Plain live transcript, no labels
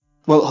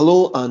Well,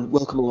 hello and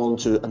welcome along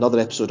to another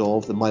episode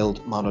of the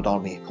Mild Mannered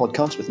Army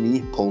podcast with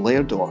me, Paul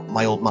Laird, or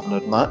Mild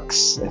Mannered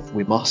Max, if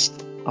we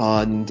must.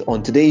 And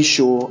on today's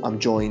show, I'm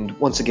joined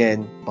once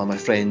again by my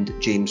friend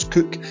James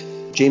Cook.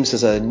 James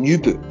has a new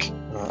book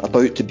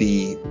about to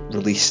be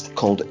released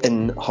called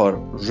In Her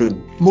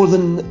Room. More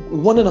than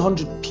 1 in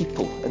 100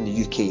 people in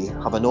the UK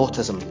have an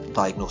autism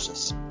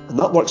diagnosis, and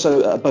that works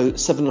out at about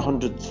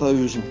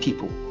 700,000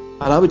 people.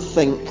 And I would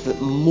think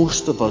that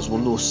most of us will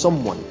know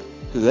someone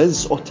who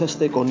is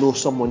autistic or know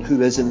someone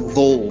who is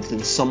involved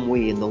in some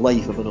way in the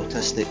life of an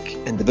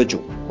autistic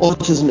individual.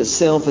 Autism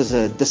itself is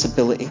a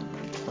disability,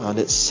 and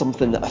it's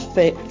something that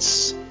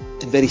affects,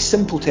 in very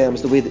simple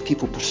terms, the way that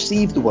people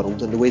perceive the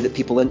world and the way that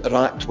people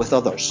interact with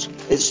others.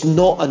 It's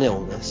not an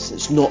illness,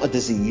 it's not a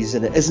disease,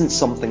 and it isn't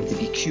something to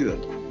be cured.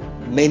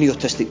 Many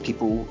autistic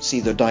people see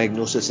their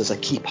diagnosis as a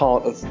key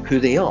part of who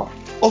they are.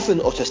 Often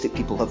autistic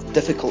people have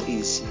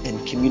difficulties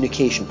in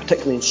communication,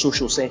 particularly in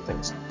social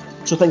settings.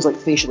 So things like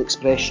facial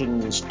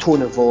expressions,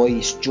 tone of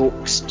voice,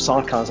 jokes,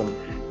 sarcasm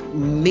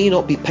may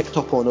not be picked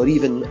up on or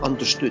even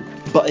understood.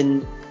 But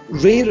in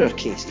rarer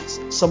cases,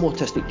 some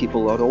autistic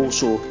people are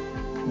also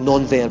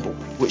non-verbal,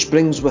 which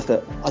brings with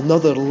it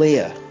another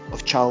layer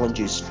of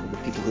challenges for the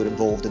people who are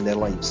involved in their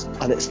lives.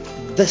 And it's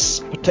this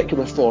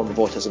particular form of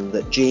autism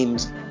that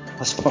James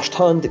has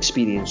first-hand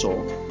experience of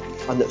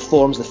and that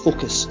forms the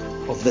focus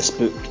of this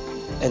book,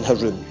 In Her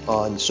Room.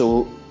 And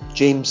so,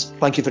 James,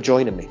 thank you for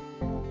joining me.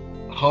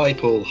 Hi,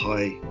 Paul.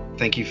 Hi.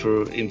 Thank you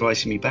for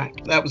inviting me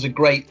back. That was a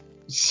great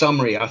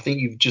summary. I think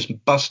you've just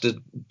busted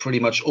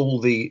pretty much all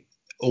the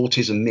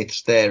autism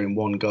myths there in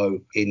one go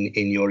in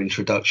your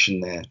introduction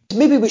there.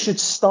 Maybe we should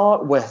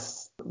start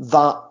with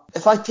that.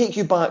 If I take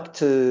you back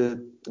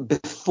to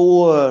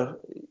before,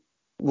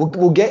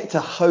 we'll get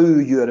to how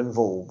you're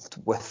involved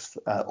with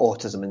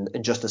autism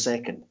in just a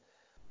second.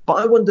 But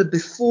I wonder,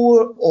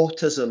 before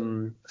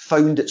autism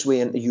found its way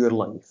into your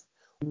life,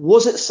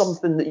 was it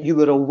something that you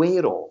were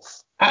aware of?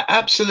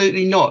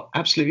 Absolutely not.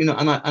 Absolutely not.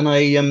 And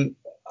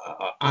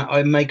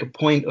I make a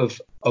point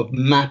of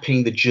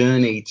mapping the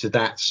journey to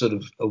that sort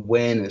of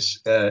awareness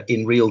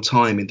in real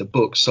time in the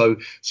book. So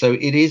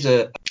it is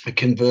a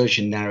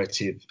conversion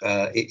narrative.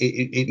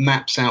 It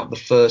maps out the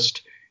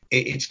first.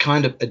 It's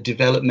kind of a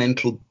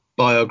developmental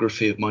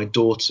biography of my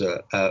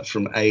daughter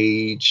from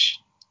age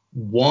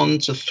 1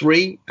 to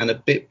 3 and a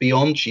bit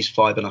beyond. She's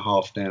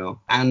 5.5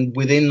 now, and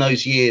within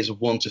those years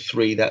of 1 to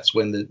 3, that's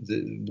when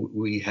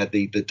we had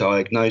the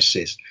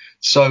diagnosis.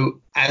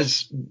 So,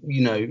 as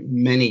you know,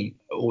 many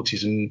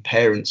autism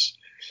parents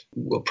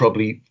were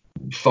probably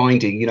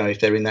finding, if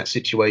they're in that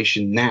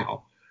situation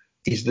now,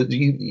 is that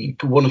you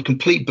want a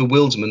complete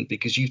bewilderment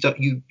because you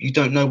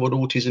don't know what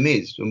autism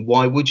is, and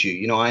why would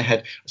you?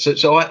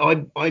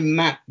 I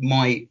mapped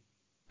my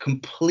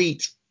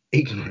complete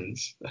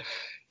ignorance.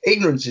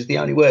 Ignorance is the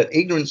only word.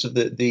 Ignorance of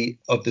the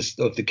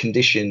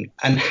condition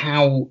and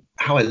how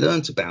I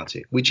learnt about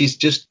it, which is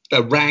just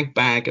a rag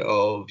bag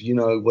of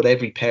what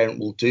every parent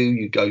will do.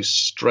 You go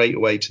straight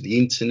away to the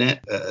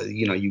internet.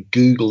 You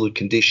Google the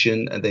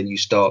condition and then you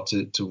start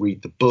to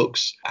read the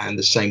books, and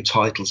the same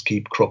titles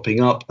keep cropping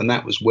up. And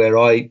that was where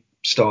I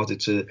started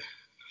to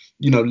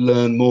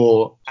learn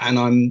more. And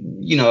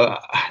I'm,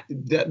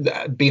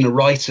 being a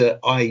writer,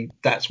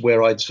 that's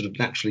where I'd sort of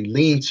naturally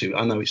lean to.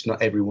 I know it's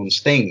not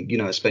everyone's thing,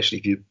 especially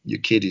if your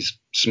kid is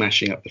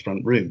smashing up the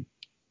front room.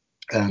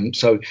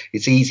 So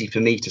it's easy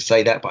for me to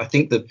say that, but I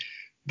think that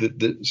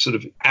the sort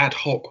of ad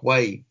hoc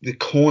way, the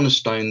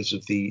cornerstones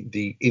of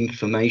the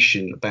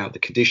information about the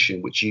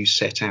condition, which you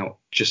set out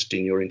just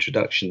in your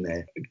introduction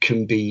there,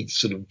 can be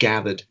sort of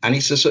gathered. And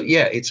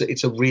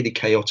it's a really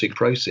chaotic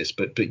process,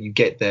 but you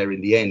get there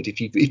in the end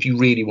if you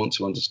really want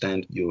to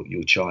understand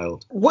your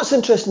child. What's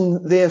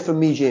interesting there for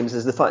me, James,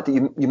 is the fact that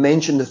you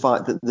mentioned the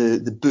fact that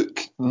the book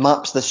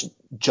maps this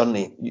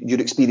journey, your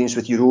experience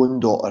with your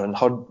own daughter and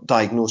her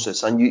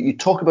diagnosis, and you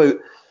talk about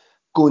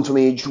going from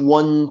age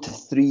 1 to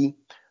 3.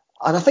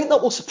 And I think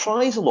that will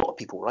surprise a lot of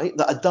people, right?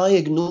 That a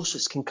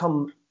diagnosis can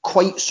come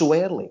quite so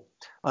early.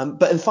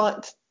 But in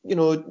fact,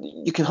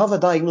 you can have a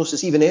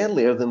diagnosis even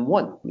earlier than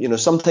 1.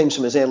 Sometimes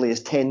from as early as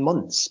 10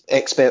 months.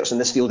 Experts in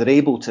this field are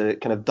able to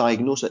kind of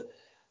diagnose it.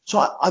 So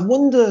I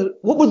wonder,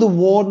 what were the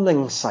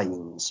warning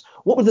signs?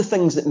 What were the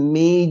things that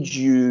made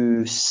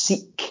you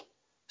seek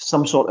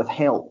some sort of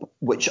help,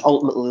 which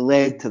ultimately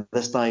led to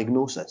this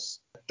diagnosis?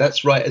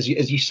 That's right. As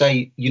you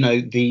say,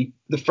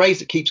 the phrase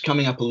that keeps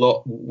coming up a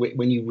lot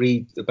when you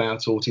read about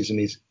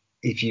autism is,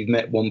 if you've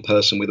met one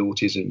person with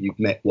autism, you've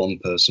met one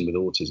person with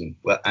autism.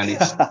 Well, and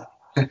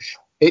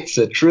it's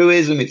a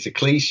truism, it's a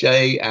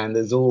cliche, and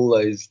there's all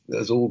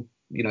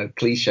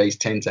cliches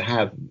tend to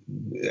have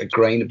a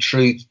grain of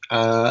truth,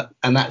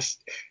 and that's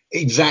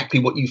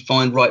exactly what you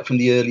find right from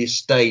the earliest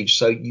stage.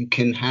 So you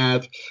can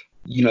have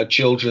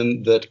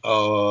children that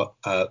are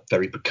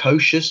very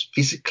precocious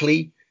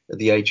physically at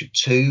the age of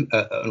 2,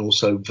 and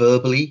also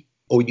verbally,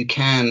 or you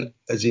can,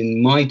 as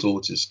in my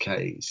daughter's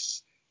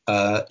case,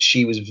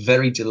 she was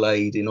very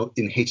delayed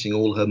in hitting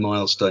all her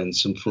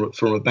milestones, and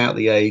from about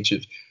the age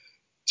of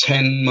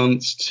 10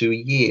 months to a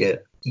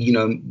year,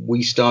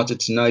 we started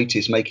to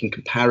notice, making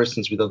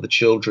comparisons with other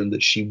children,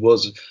 that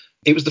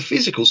it was the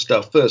physical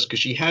stuff first, because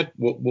she had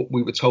what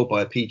we were told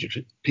by a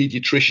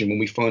pediatrician when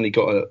we finally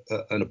got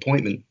an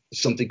appointment,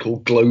 something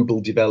called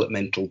global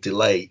developmental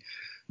delay,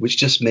 which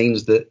just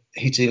means that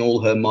hitting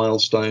all her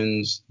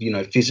milestones,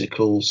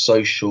 physical,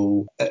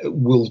 social,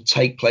 will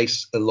take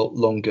place a lot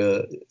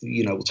longer,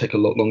 will take a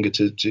lot longer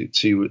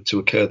to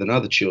occur than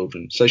other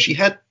children. So she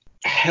had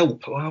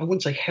help. Well, I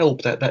wouldn't say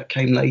help, that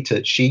came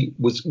later. We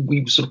were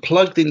sort of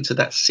plugged into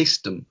that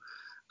system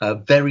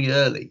very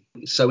early.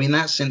 So in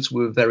that sense,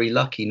 we were very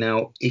lucky.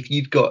 Now, if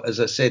you've got, as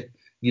I said,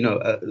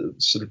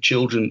 sort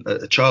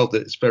of a child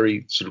that's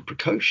very sort of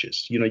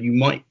precocious, you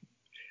might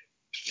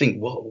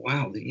think, well,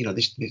 wow,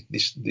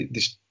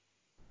 this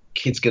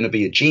kid's going to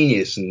be a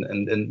genius,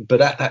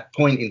 but at that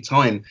point in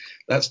time,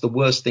 that's the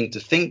worst thing to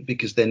think,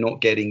 because they're not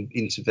getting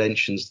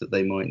interventions that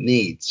they might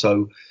need.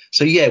 So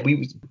yeah,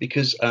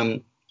 because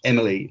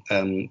Emily,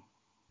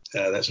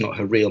 that's not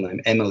her real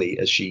name, Emily,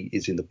 as she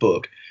is in the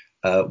book,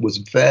 was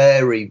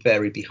very,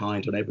 very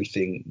behind on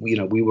everything.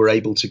 We were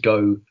able to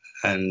go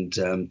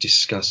and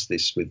discuss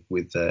this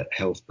with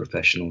health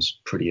professionals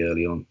pretty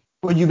early on.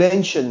 Well, you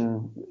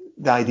mentioned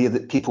the idea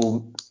that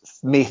people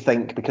may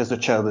think because their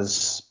child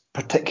is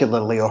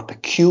particularly or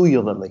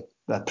peculiarly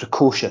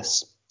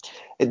precocious.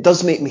 It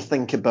does make me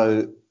think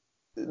about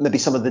maybe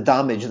some of the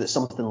damage that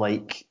something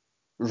like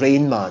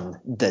Rain Man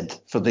did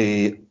for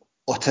the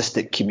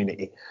autistic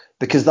community,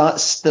 because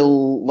that's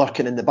still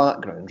lurking in the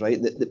background,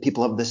 right? That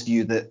people have this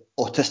view that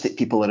autistic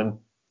people are in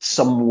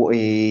some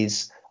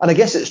ways, and I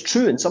guess it's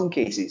true in some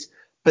cases,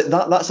 but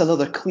that's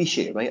another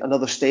cliche, right?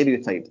 Another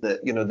stereotype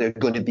that, they're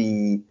going to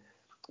be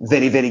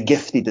very, very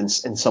gifted in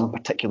some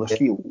particular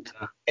field.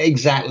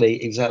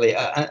 Exactly.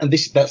 And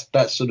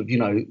that's sort of,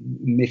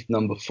 myth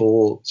number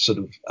 4 sort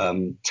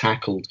of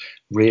tackled,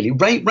 really.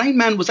 Rain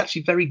Man was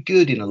actually very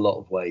good in a lot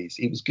of ways.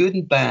 It was good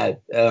and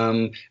bad.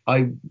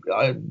 I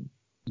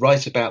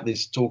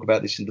talk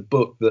about this in the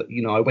book, that,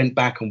 I went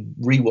back and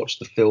rewatched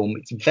the film.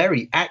 It's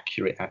very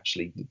accurate,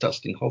 actually.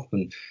 Dustin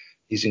Hoffman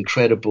is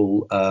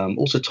incredible.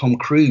 Also Tom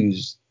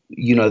Cruise,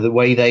 the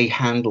way they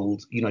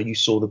handled, you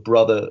saw the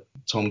brother,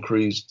 Tom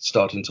Cruise,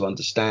 starting to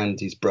understand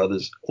his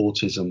brother's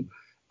autism.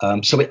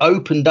 So it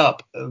opened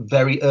up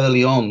very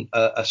early on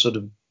a sort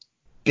of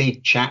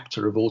big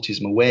chapter of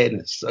autism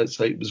awareness.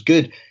 So it was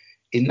good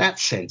in that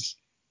sense.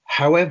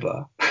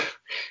 However,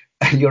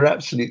 and you're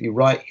absolutely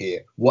right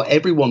here, what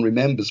everyone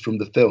remembers from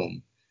the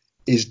film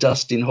is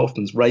Dustin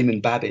Hoffman's,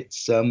 Raymond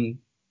Babbitt's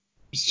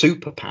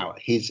superpower,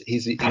 his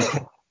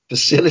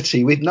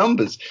facility with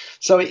numbers.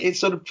 So it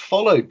sort of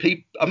followed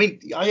people. I mean,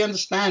 I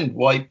understand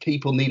why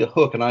people need a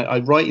hook, and I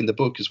write in the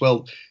book as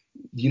well,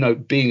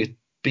 being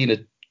a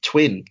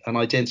twin, an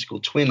identical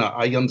twin,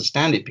 I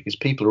understand it, because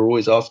people are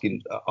always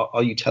asking,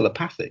 are you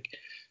telepathic?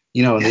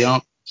 And the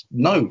answer is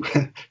no.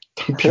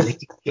 Don't be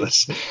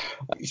ridiculous.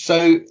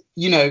 So,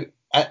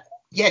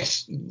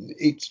 yes,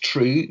 it's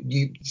true.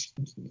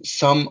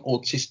 Some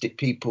autistic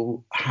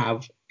people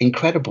have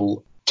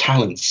incredible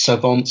talents,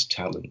 savant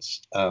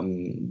talents,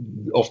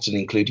 often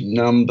including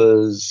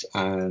numbers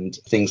and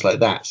things like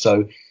that.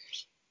 So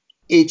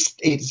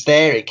it's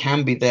there, it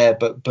can be there,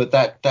 but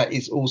that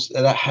is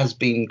also, that has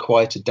been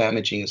quite a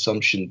damaging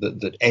assumption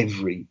that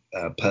every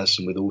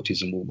person with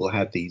autism will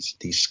have these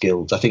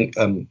skills. I think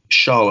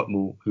Charlotte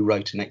Moore, who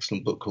wrote an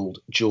excellent book called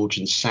George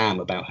and Sam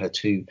about her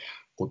 2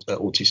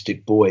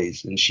 autistic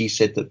boys, and she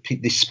said that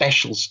this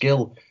special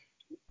skill,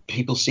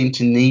 people seem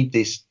to need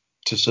this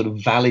to sort of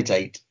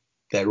validate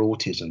their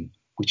autism,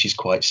 which is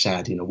quite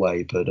sad in a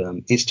way, but I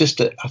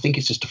think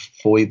it's just a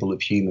foible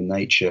of human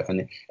nature,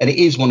 and it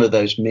is one of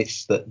those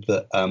myths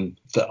that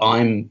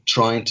I'm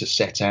trying to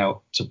set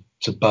out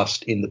to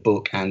bust in the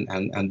book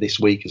and this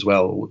week as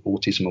well,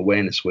 Autism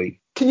Awareness Week.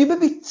 Can you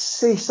maybe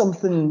say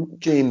something,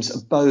 James,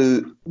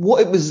 about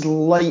what it was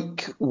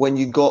like when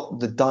you got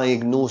the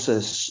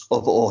diagnosis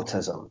of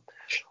autism?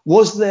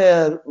 Was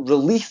there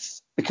relief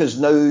because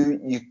now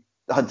you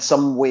had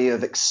some way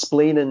of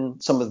explaining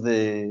some of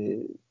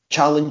the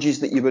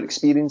challenges that you were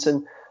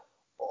experiencing,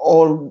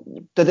 or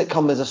did it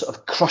come as a sort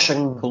of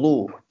crushing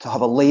blow to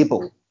have a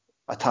label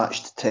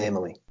attached to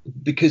Emily?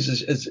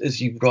 Because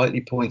as you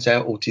rightly point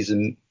out,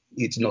 autism,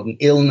 it's not an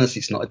illness,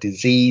 it's not a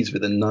disease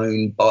with a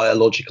known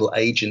biological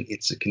agent,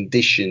 it's a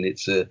condition,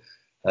 it's an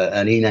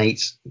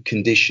innate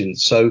condition.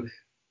 So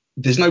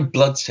there's no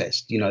blood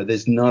test,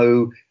 there's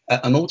no,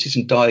 an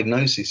autism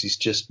diagnosis is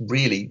just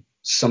really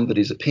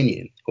somebody's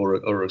opinion,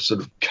 or a sort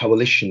of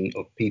coalition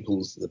of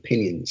people's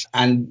opinions,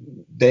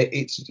 and they're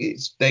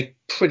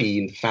pretty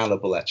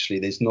infallible, actually.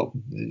 There's not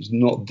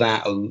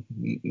that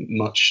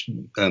much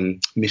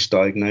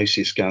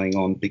misdiagnosis going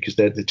on, because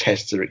the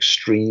tests are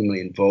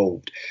extremely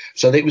involved.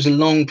 So it was a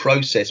long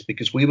process,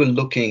 because we were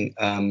looking,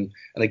 and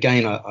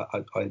again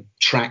I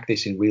track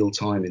this in real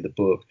time in the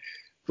book.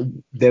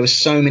 There were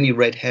so many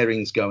red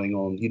herrings going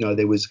on.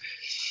 There was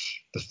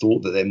the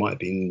thought that there might have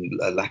been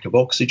a lack of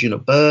oxygen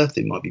at birth,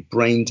 it might be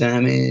brain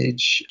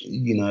damage,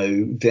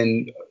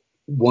 then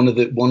one of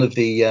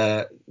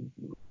the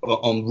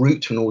en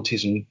route to an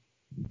autism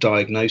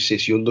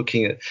diagnosis, you're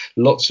looking at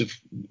lots of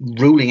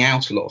ruling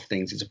out a lot of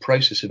things. It's a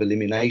process of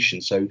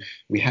elimination. So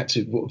we had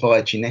to,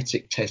 via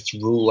genetic tests,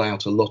 rule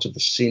out a lot of the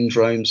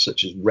syndromes,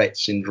 such as Rett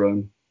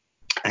syndrome,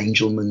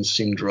 Angelman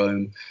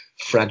syndrome,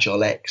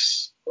 Fragile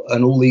X,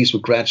 and all these were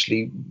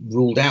gradually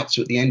ruled out.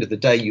 So at the end of the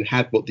day, you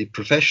had what the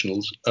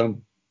professionals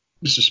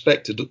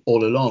suspected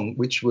all along,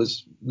 which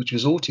was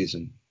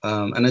autism.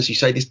 And as you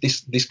say,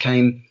 this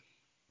came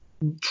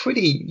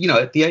pretty,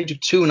 at the age of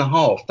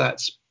 2.5.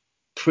 That's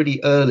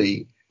pretty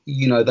early.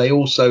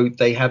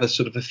 They have a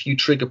sort of a few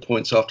trigger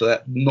points after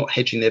that, not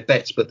hedging their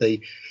bets, but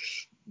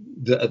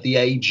at the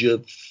age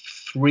of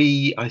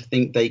 3, I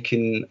think they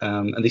can,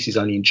 and this is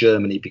only in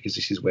Germany because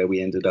this is where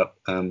we ended up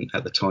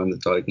at the time of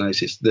the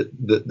diagnosis,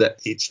 that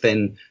it's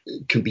then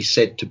can be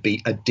said to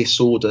be a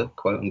disorder,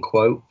 quote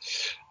unquote.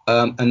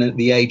 And then at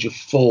the age of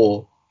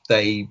 4,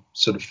 they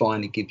sort of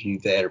finally give you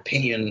their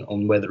opinion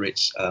on whether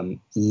it's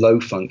low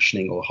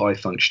functioning or high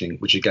functioning,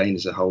 which again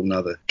is a whole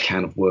nother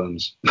can of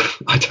worms.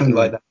 I don't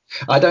like that.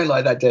 I don't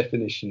like that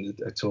definition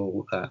at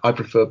all. I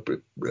prefer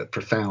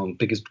profound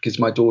because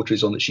my daughter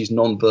is she's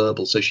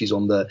non-verbal, so she's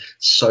on the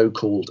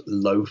so-called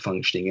low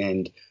functioning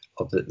end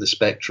of the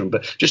spectrum.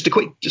 But just a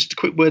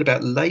quick word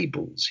about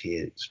labels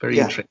here. It's very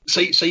interesting.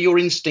 So your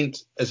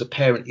instinct as a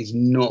parent is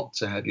not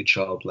to have your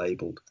child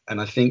labeled,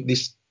 and I think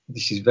this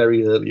is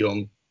very early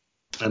on.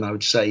 And I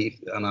would say,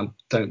 and I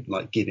don't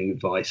like giving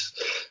advice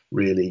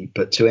really,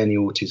 but to any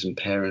autism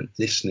parent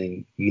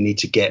listening, you need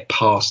to get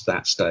past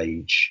that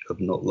stage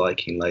of not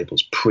liking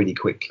labels pretty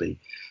quickly,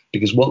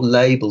 because what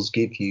labels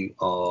give you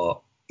are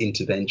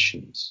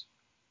interventions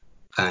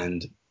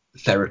and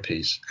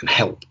therapies and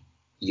help,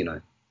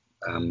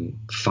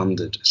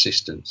 funded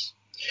assistance.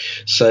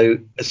 So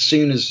as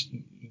soon as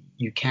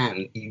you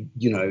can,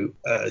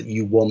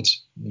 you want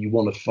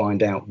to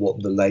find out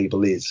what the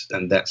label is,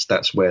 and that's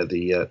where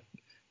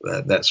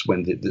that's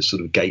when the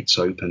sort of gates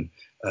open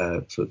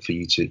for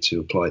you to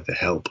apply for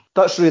help.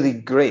 That's really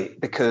great,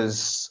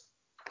 because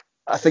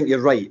I think you're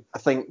right. I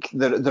think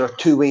there are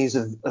two ways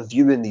of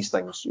viewing these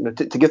things.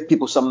 To give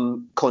people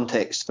some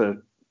context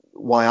for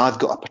why I've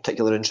got a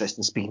particular interest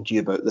in speaking to you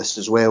about this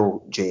as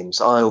well,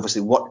 James. I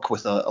obviously work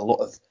with a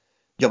lot of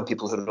young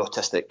people who are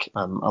autistic.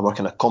 I work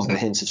in a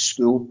comprehensive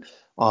school,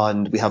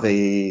 and we have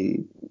a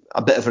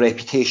bit of a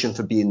reputation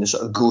for being the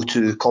sort of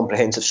go-to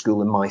comprehensive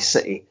school in my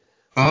city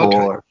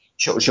for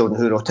children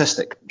who are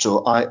autistic.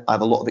 So I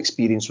have a lot of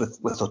experience with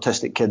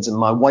autistic kids, and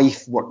my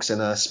wife works in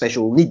a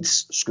special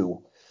needs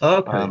school.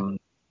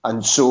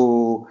 And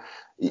so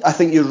I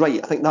think you're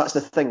right. I think that's the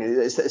thing,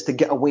 is to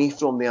get away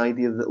from the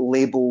idea that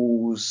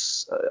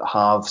labels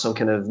have some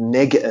kind of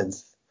negative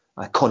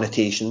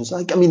connotations.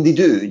 I mean, they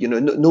do.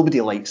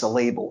 Nobody likes a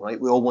label,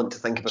 right? We all want to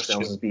think of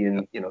ourselves as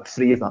being,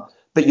 free of that.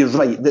 But you're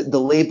right. The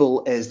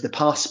label is the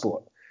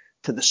passport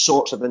to the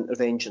sorts of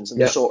interventions and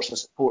the sorts of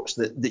supports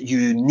that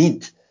you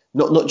need.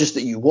 Not just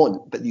that you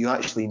want, but that you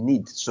actually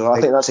need. So I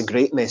think that's a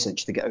great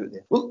message to get out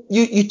there. Well,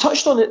 you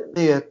touched on it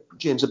there,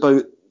 James,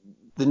 about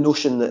the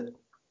notion that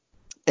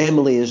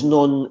Emily is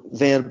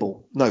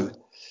non-verbal. Now,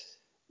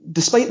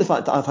 despite the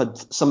fact that I've had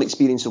some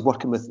experience of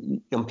working with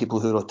young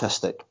people who are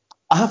autistic,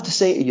 I have to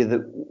say to you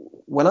that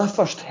when I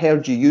first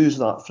heard you use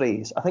that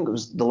phrase, I think it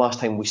was the last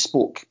time we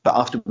spoke, but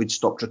after we'd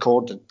stopped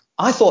recording,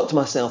 I thought to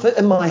myself,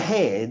 in my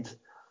head,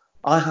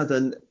 I had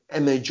an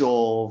image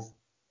of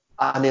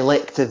an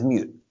elective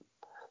mute.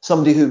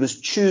 Somebody who was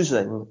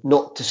choosing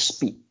not to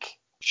speak.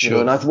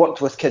 And I've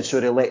worked with kids who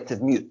are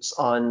elective mutes,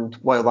 and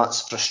while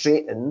that's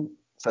frustrating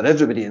for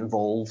everybody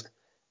involved,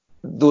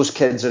 those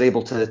kids are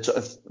able to sort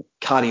of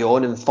carry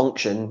on and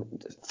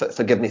function,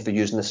 forgive me for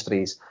using this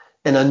phrase,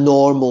 in a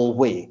normal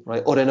way,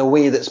 right? Or in a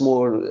way that's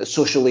more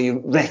socially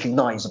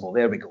recognisable.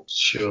 There we go.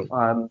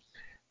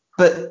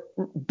 But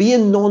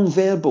being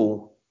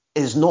non-verbal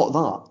is not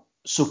that.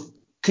 So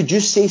could you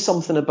say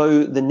something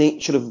about the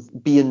nature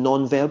of being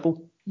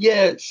non-verbal?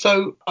 Yeah,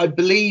 so I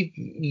believe,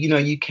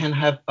 you can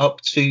have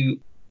up to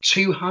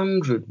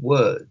 200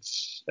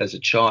 words as a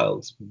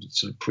child,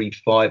 sort of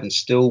pre-5, and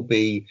still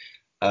be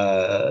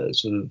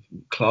sort of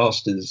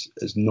classed as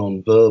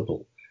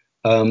non-verbal.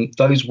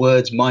 Those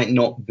words might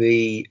not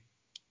be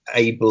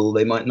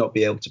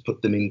able to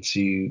put them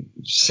into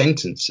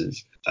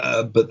sentences,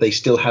 but they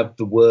still have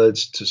the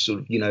words to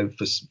sort of,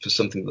 for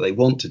something that they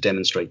want to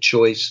demonstrate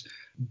choice.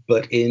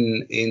 But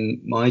in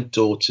my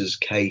daughter's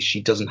case,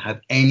 she doesn't have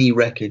any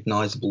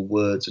recognizable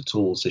words at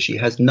all. So she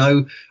has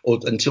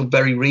until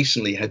very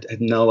recently, had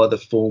no other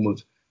form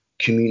of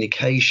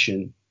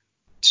communication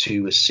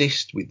to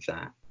assist with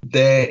that.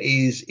 There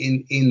is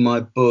in my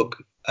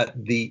book, at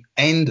the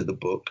end of the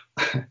book,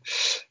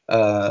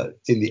 in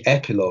the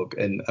epilogue,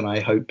 and I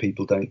hope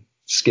people don't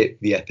skip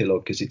the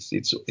epilogue, because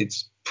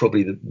it's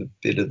probably the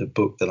bit of the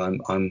book that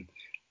I'm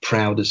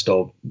proudest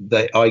of.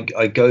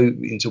 I go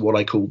into what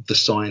I call the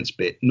science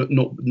bit,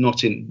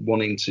 not in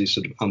wanting to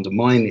sort of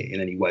undermine it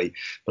in any way,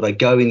 but I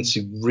go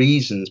into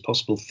reasons,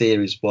 possible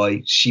theories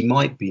why she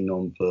might be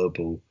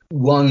non-verbal.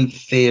 One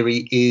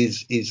theory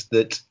is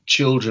that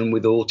children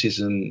with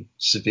autism,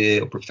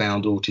 severe or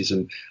profound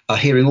autism, are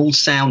hearing all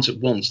sounds at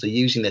once. They're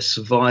using their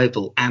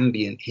survival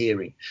ambient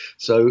hearing,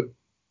 so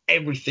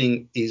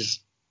everything is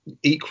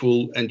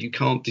equal, and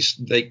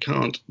they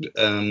can't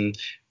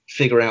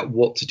figure out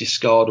what to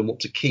discard and what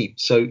to keep.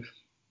 So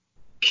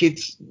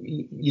kids,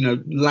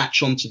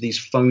 latch onto these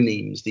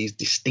phonemes, these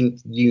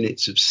distinct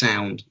units of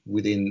sound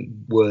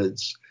within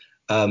words,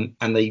 and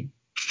they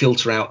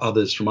filter out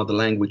others from other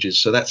languages.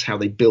 So that's how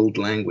they build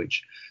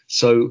language.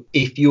 So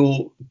if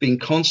you're being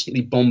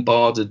constantly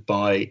bombarded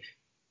by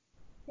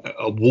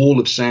a wall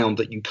of sound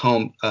that you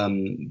can't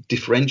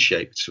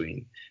differentiate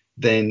between,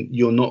 then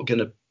you're not going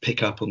to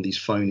pick up on these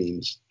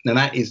phonemes. Now,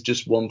 that is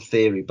just one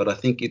theory, but I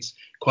think it's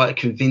quite a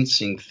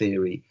convincing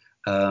theory,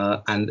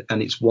 and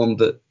it's one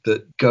that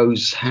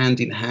goes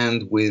hand in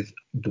hand with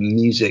the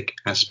music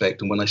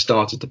aspect. And when I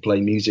started to play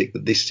music,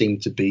 that this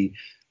seemed to be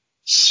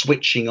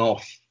switching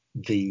off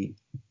the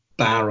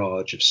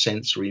barrage of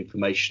sensory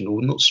information,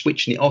 or not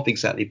switching it off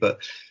exactly, but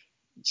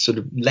sort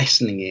of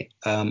lessening it.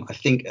 I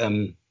think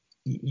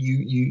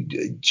you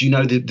do you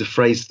know the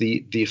phrase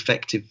the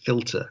affective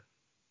filter?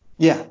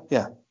 Yeah.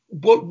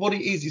 What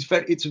it is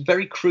it's a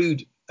very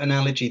crude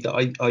analogy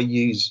that I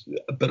use,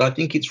 but I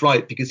think it's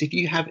right, because if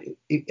you have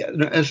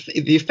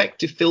the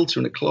affective filter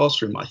in a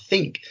classroom, I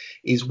think,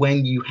 is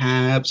when you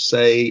have,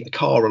 say, a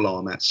car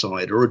alarm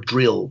outside, or a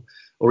drill,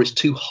 or it's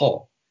too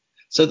hot.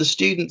 So the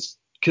students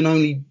can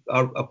only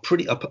are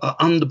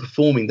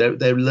underperforming.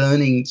 They're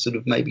learning sort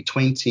of maybe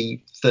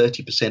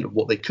 20-30% of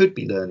what they could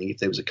be learning if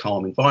there was a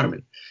calm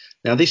environment.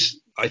 Now, this,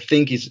 I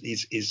think,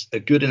 is a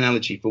good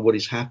analogy for what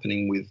is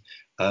happening with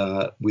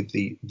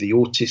the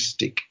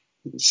autistic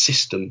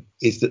system,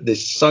 is that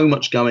there's so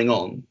much going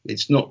on,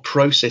 it's not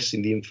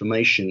processing the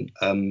information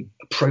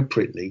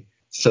appropriately.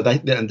 So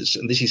and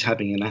this is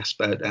having an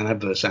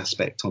adverse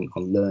aspect on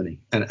learning,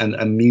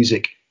 and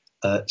music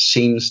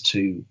seems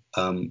to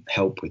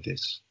help with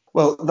this.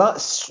 Well,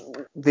 that's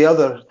the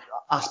other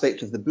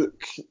aspect of the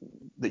book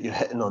that you're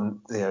hitting on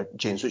there,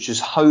 James, which is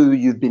how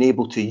you've been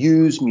able to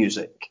use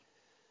music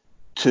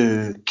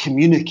to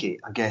communicate,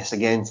 I guess,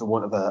 again, for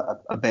want of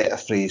a better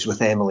phrase,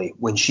 with Emily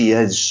when she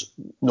is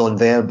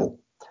non-verbal.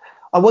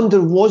 I wonder,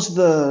 was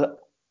there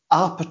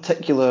a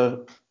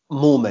particular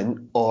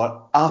moment,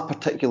 or a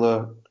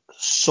particular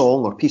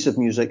song or piece of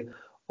music,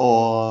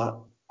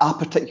 or a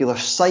particular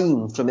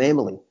sign from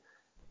Emily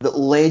that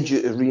led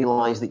you to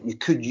realise that you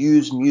could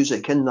use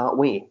music in that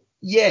way?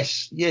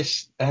 Yes,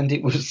 and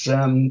it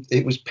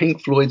was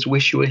Pink Floyd's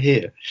 "Wish You Were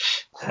Here,"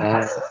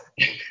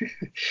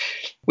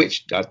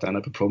 which I don't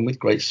have a problem with.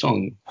 Great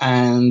song.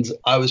 And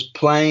I was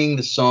playing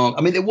the song.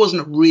 I mean, there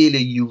wasn't really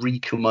a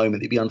eureka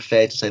moment. It'd be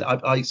unfair to say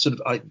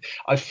that.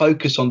 I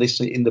focus on this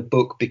in the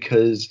book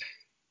because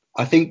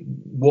I think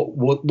what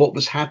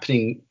was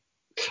happening.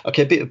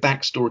 Okay, a bit of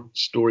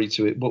backstory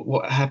to it.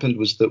 What happened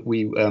was that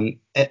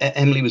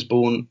Emily was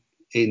born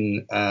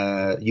in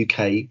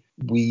UK.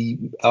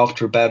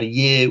 After about a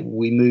year,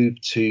 we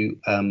moved to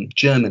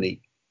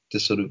Germany to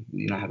sort of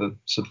have a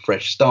sort of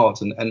fresh start,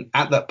 and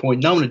at that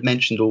point no one had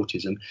mentioned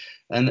autism,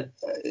 and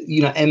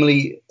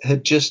Emily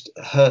had just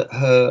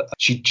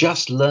she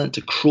just learned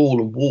to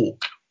crawl and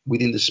walk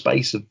within the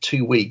space of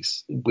 2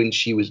 weeks when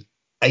she was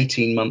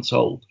 18 months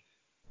old.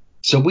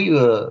 So we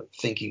were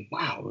thinking,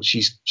 wow,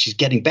 she's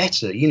getting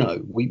better.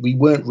 We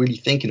weren't really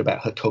thinking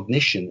about her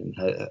cognition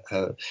and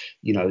her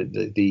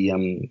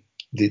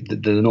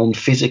the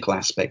non-physical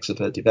aspects of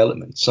her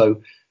development.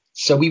 So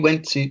we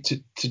went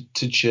to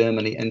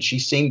Germany, and she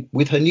seemed,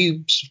 with her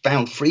new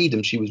found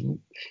freedom, she was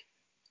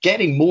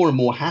getting more and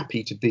more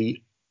happy to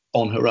be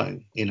on her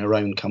own, in her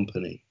own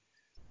company.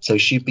 So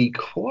she'd be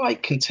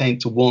quite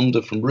content to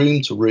wander from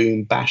room to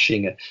room,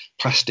 bashing a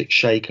plastic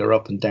shaker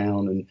up and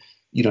down. And,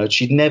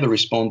 she'd never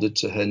responded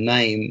to her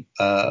name,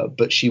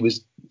 but she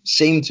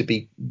seemed to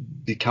be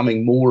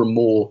becoming more and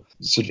more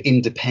sort of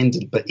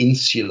independent, but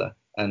insular.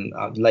 And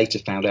I later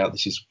found out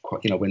this is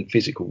quite, when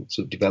physical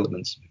sort of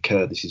developments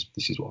occur, this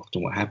is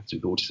often what happens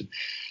with autism.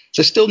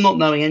 So still not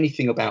knowing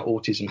anything about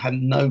autism, had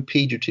no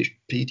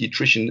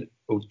pediatrician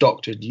or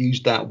doctor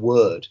used that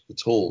word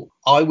at all.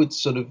 I would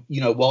sort of,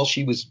 while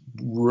she was,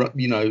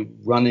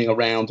 running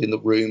around in the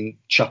room,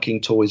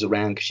 chucking toys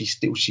around, because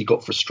she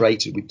got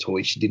frustrated with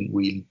toys. She didn't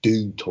really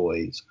do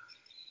toys.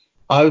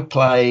 I would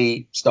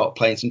start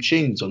playing some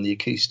tunes on the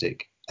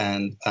acoustic.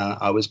 And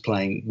I was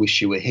playing "Wish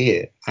You Were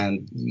Here,"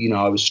 and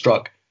I was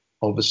struck,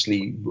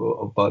 obviously,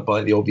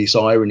 by the obvious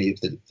irony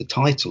of the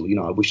title.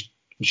 I wish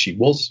she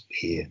was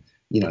here,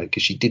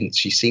 because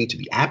she seemed to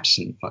be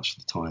absent much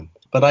of the time.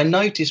 But I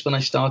noticed when I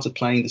started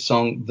playing the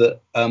song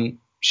that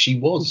she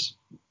was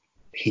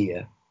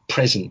here,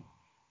 present,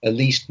 at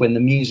least when the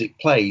music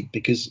played,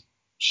 because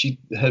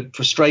her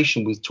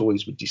frustration with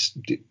toys would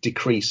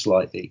decrease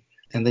slightly,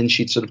 and then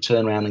she'd sort of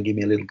turn around and give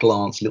me a little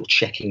glance, a little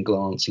checking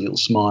glance, a little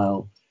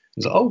smile.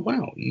 It's like, oh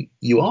wow,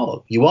 you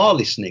are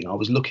listening. I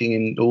was looking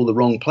in all the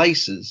wrong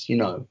places,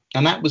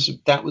 and that was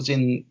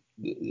in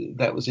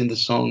the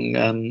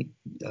song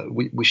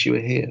 "Wish You Were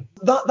Here."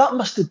 That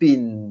must have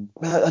been.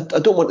 I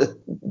don't want to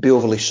be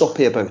overly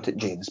soppy about it,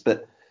 James,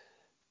 but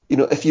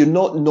if you're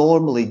not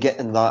normally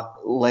getting that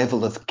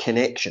level of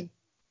connection,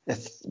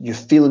 if you're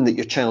feeling that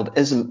your child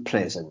isn't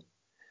present,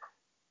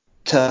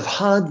 to have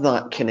had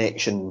that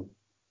connection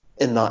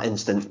in that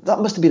instant, that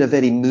must have been a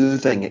very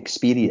moving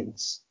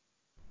experience.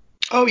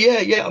 Oh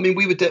yeah. I mean,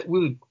 we were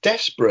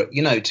desperate,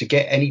 to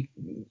get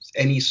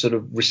any sort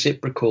of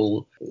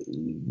reciprocal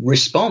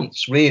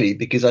response, really,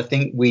 because I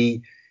think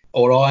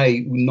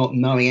I, not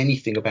knowing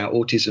anything about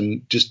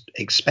autism, just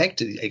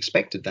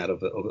expected that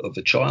of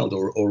a child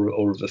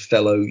or of a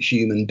fellow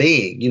human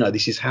being.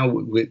 This is how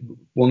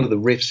one of the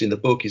riffs in the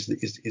book is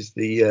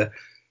the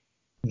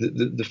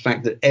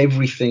fact that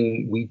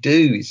everything we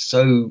do is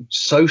so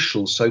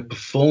social, so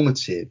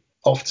performative.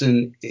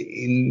 Often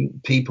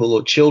in people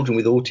or children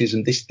with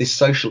autism, this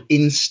social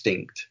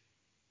instinct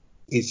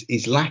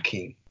is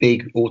lacking.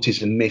 Big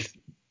autism myth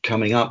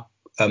coming up.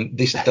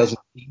 This doesn't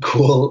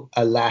equal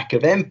a lack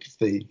of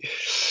empathy.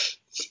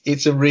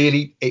 It's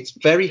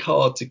very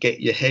hard to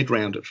get your head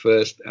round at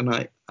first, and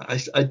I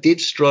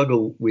did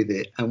struggle with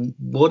it. And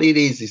what it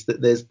is that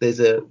there's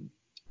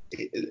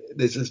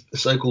a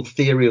so-called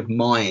theory of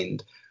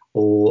mind,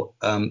 or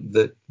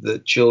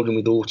that children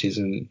with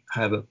autism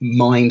have a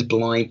mind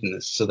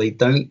blindness, so they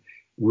don't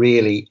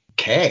really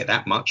care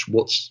that much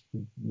what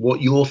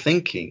you're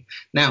thinking.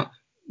 Now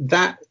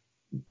that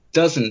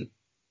doesn't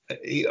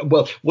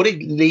what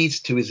it leads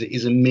to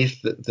is a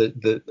myth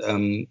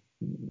that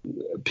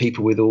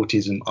people with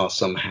autism are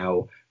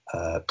somehow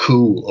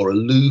cool or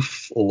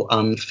aloof or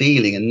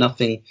unfeeling, and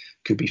nothing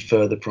could be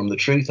further from the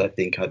truth. I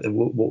think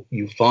what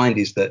you find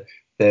is that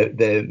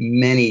there are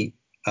many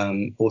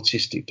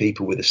autistic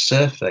people with a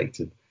surfeit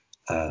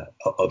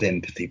of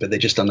empathy, but they're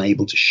just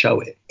unable to show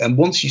it. And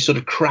once you sort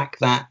of crack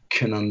that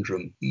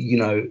conundrum,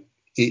 I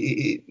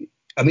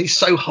mean, it's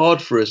so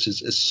hard for us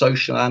as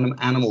social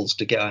animals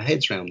to get our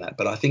heads around that.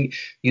 But I think,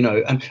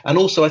 and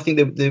also I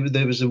think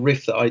there was a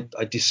riff that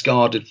I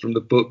discarded from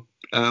the book,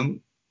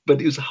 but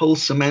it was a whole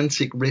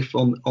semantic riff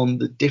on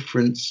the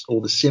difference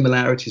or the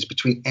similarities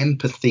between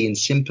empathy and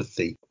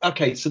sympathy.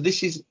 Okay, so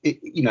this is,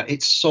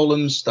 it's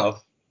solemn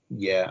stuff.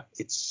 Yeah,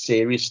 it's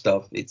serious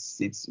stuff. It's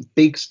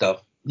big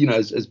stuff,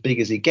 as big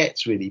as it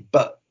gets, really.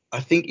 But I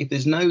think if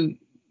there's no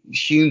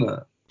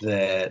humor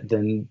there,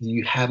 then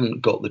you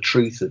haven't got the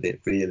truth of it,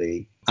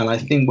 really. And I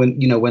think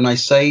when I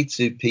say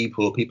to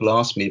people, or people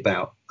ask me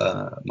about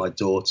my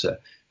daughter,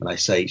 and I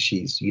say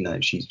she's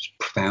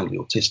profoundly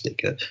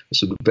autistic, a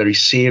sort of very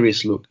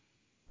serious look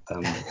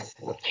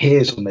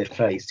appears on their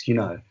face,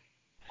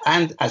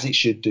 and as it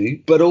should do.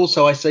 But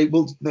also I say,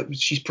 well,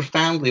 she's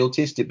profoundly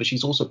autistic, but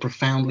she's also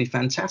profoundly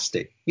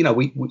fantastic.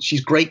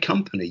 She's great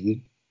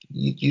company.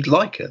 You'd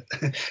like her.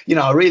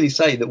 I really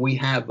say that we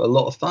have a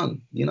lot of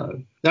fun.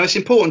 Now it's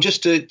important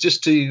just to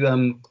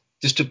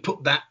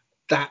put that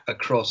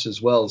across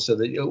as well, so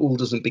that it all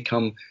doesn't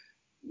become,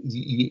 I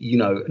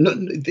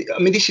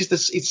mean,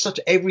 it's such,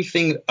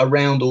 everything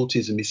around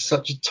autism is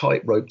such a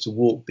tightrope to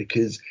walk,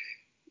 because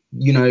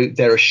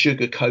there are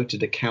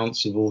sugar-coated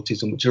accounts of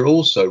autism which are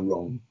also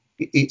wrong.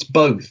 It's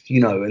both,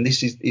 and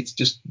it's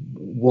just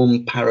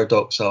one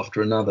paradox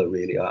after another,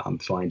 really. I'm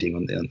finding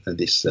on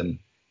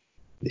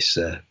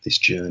this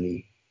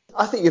journey.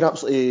 I think you're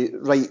absolutely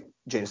right,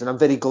 James, and I'm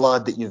very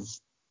glad that you've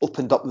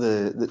opened up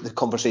the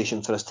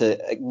conversation for us to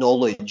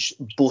acknowledge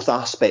both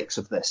aspects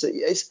of this.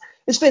 It's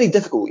very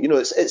difficult,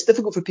 it's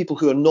difficult for people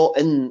who are not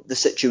in the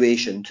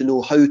situation to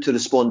know how to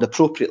respond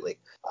appropriately.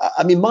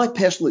 I mean, my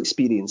personal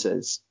experience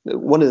is,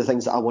 one of the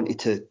things that I wanted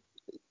to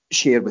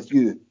share with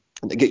you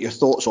and to get your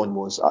thoughts on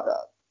was,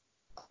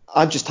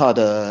 I've just had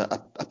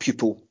a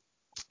pupil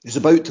who's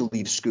about to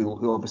leave school,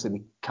 who obviously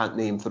we can't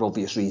name for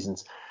obvious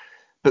reasons.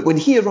 But when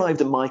he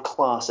arrived in my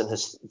class in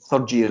his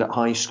third year at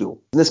high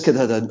school, this kid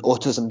had an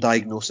autism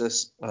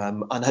diagnosis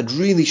and had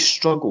really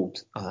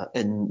struggled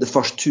in the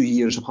first 2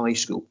 years of high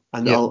school.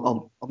 And yeah.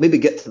 I'll maybe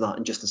get to that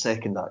in just a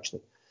second,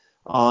 actually.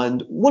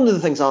 And one of the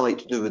things I like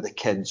to do with the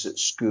kids at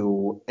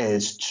school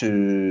is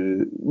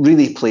to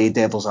really play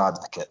devil's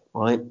advocate,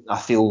 right? I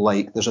feel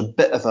like there's a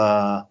bit of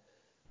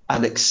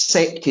an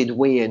accepted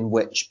way in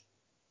which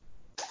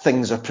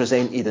things are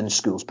presented in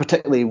schools,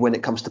 particularly when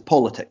it comes to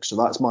politics. So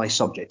that's my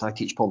subject. I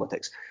teach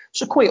politics.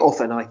 So quite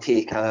often I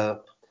take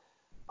a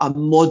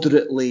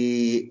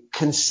moderately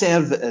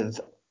conservative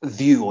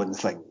view on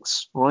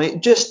things,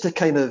 right? Just to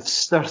kind of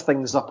stir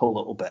things up a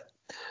little bit.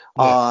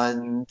 Yeah.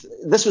 And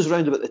this was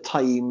around about the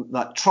time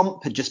that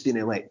Trump had just been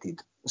elected.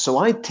 So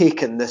I'd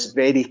taken this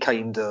very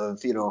kind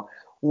of,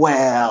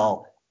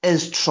 well,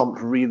 is Trump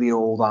really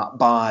all that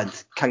bad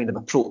kind of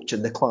approach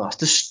in the class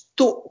to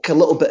stoke a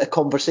little bit of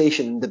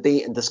conversation,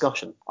 debate and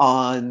discussion.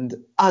 And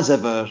as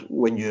ever,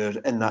 when you're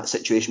in that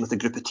situation with a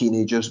group of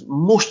teenagers,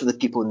 most of the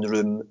people in the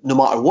room, no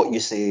matter what you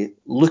say,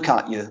 look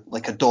at you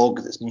like a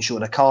dog that's been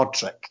shown a card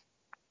trick.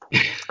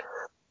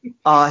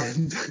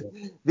 And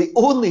the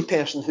only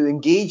person who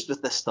engaged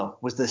with this stuff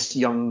was this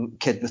young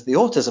kid with the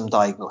autism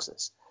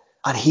diagnosis.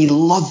 And he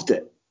loved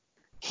it.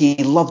 He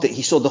loved it.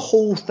 He saw the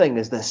whole thing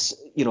as this,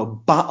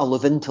 battle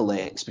of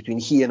intellects between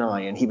he and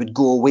I. And he would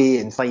go away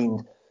and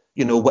find,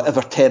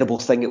 whatever terrible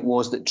thing it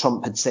was that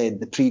Trump had said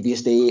the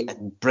previous day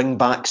and bring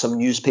back some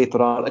newspaper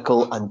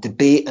article and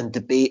debate and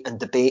debate and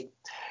debate.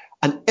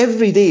 And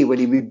every day when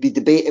he would be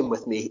debating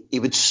with me, he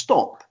would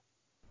stop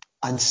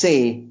and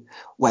say,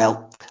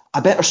 well, I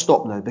better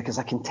stop now because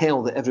I can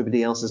tell that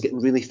everybody else is getting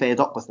really fed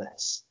up with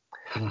this.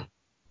 And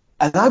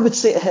I would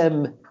say to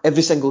him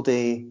every single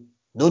day,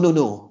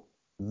 no,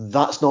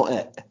 that's not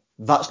it.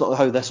 That's not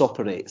how this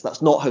operates.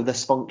 That's not how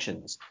this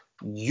functions.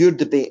 You're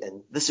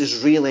debating. This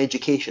is real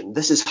education.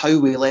 This is how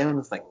we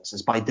learn things,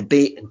 is by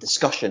debate and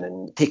discussion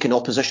and taking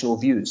oppositional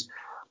views.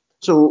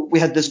 So we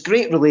had this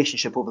great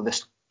relationship over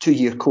this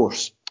 2-year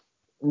course.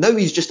 Now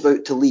he's just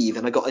about to leave,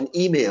 and I got an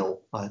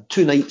email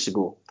 2 nights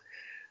ago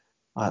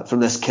from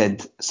this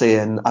kid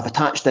saying, I've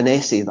attached an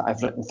essay that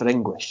I've written for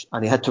English,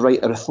 and he had to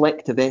write a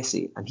reflective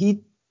essay. And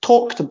he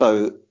talked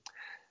about,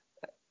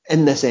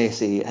 in this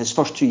essay, his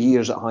first 2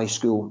 years at high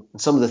school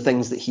and some of the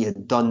things that he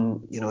had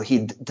done.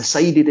 He'd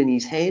decided in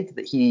his head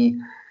that he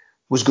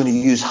was going to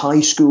use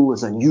high school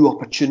as a new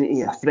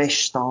opportunity, a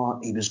fresh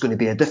start. He was going to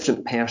be a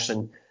different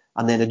person,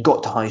 and then had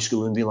got to high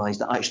school and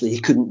realised that actually he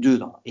couldn't do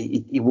that.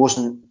 He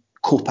wasn't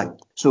coping.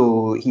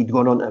 So he'd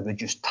gone on to a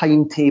reduced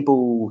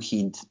timetable.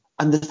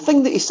 And the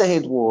thing that he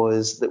said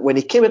was that when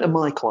he came into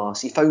my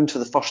class, he found for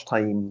the first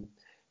time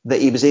that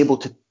he was able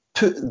to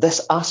put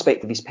this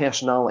aspect of his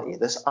personality,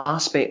 this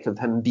aspect of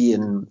him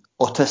being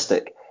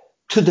autistic,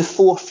 to the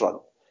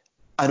forefront.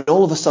 And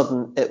all of a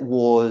sudden it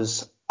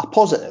was a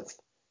positive.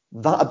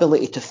 That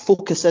ability to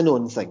focus in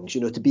on things,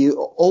 to be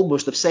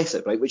almost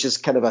obsessive, right? Which is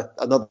kind of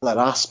another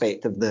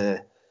aspect of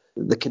the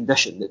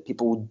condition, that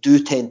people do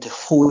tend to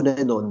hone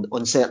in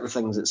on certain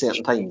things at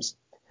certain times.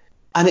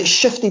 And it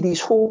shifted his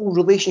whole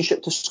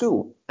relationship to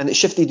school, and it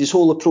shifted his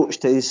whole approach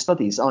to his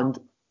studies. And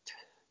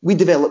we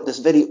developed this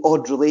very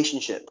odd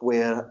relationship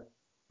where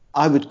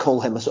I would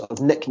call him a sort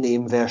of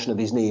nickname version of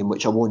his name,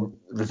 which I won't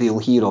reveal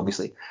here,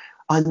 obviously.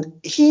 And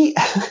he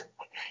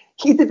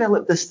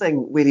developed this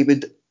thing where he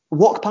would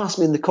walk past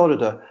me in the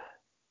corridor,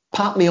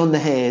 pat me on the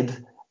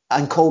head,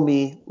 and call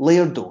me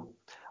Lairdo.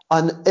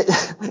 And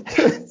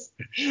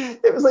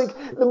it was like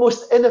the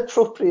most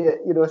inappropriate,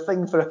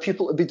 thing for a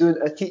pupil to be doing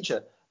to a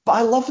teacher. But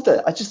I loved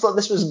it. I just thought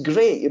this was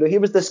great. Here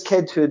was this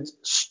kid who had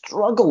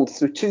struggled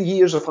through 2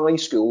 years of high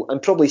school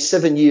and probably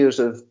 7 years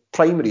of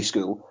primary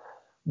school,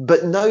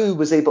 but now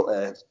was able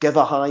to give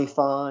a high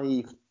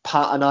five,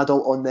 pat an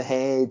adult on the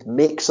head,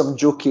 make some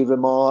jokey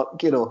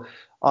remark,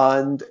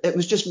 and it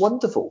was just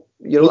wonderful,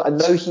 and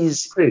now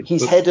he's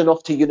heading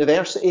off to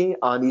university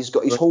and he's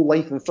got his whole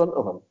life in front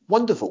of him.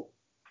 Wonderful.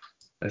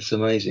 That's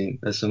amazing.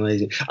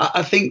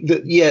 I think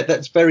that,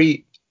 that's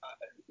very,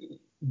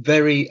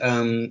 very,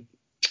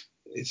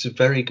 it's a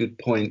very good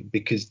point,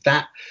 because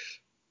that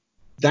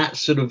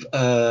sort of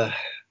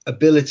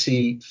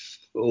ability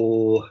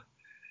or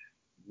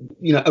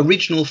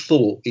original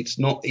thought, it's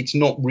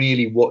not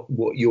really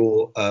what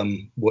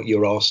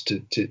you're asked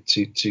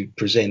to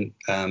present.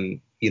 As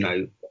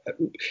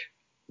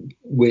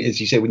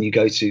you say, when you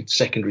go to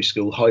secondary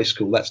school, high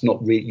school, that's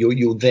not really,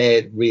 you're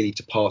there really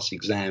to pass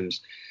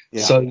exams.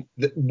 Yeah. So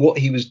what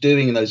he was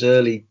doing in those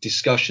early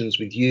discussions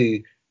with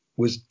you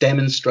was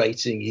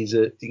demonstrating his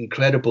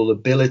incredible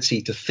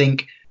ability to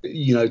think,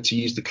 to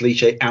use the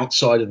cliche,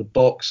 outside of the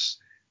box,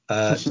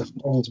 to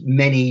hold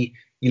many,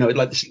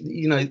 like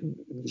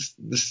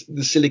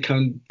the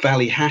Silicon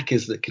Valley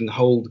hackers that can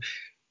hold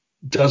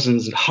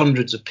dozens and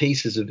hundreds of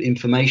pieces of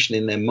information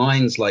in their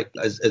minds, like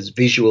as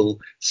visual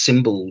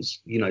symbols,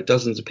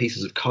 dozens of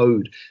pieces of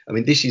code. I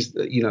mean, this is,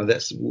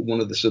 that's one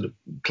of the sort of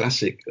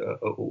classic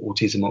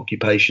autism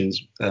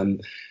occupations.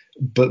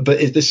 But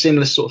if the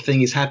similar sort of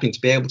thing is happening, to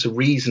be able to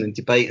reason and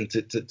debate and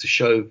to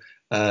show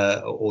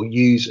or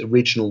use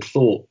original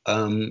thought,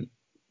 I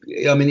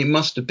mean, it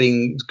must have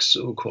been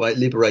sort of quite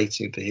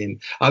liberating for him.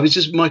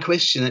 My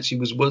question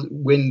actually was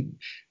when,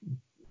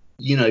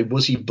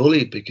 was he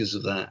bullied because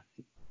of that?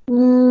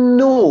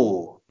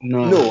 No.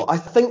 I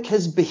think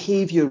his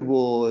behaviour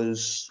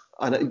was,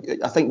 and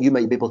I think you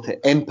might be able to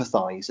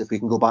empathise if we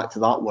can go back to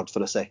that word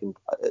for a second.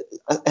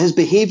 His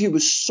behaviour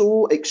was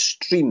so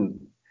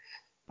extreme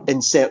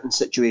in certain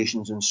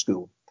situations in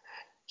school.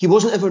 He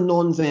wasn't ever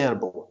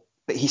non-verbal,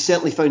 but he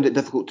certainly found it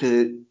difficult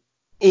to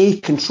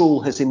A,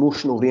 control his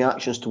emotional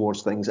reactions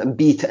towards things, and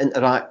B, to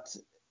interact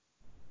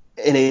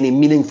in any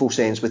meaningful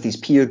sense with his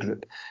peer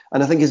group.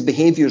 And I think his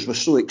behaviours were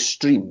so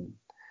extreme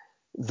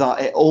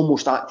that it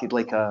almost acted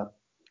like a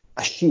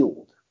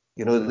shield.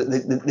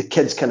 The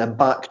kids kind of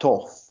backed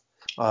off.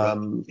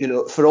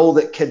 For all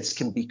that kids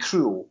can be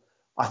cruel,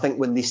 I think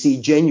when they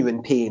see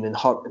genuine pain and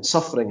hurt and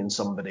suffering in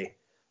somebody,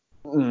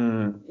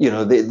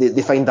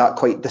 they find that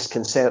quite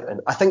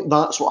disconcerting. I think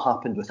that's what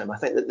happened with him. I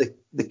think that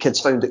the kids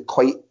found it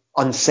quite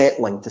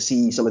unsettling to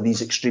see some of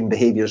these extreme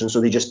behaviours, and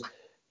so they just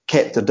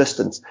kept their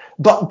distance.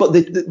 But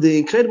the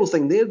incredible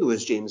thing there, though,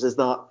 is, James, is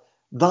that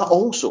That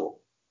also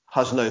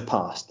has now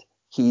passed.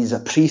 He's a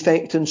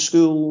prefect in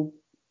school.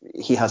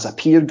 He has a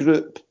peer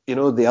group.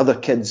 The other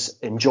kids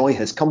enjoy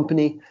his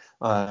company.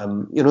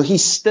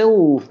 He's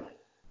still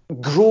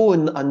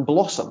grown and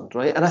blossomed,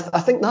 right? And I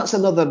think that's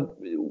another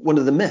one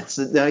of the myths,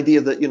 the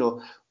idea that,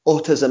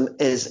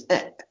 autism is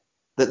it.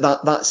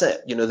 That's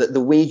it. That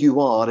the way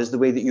you are is the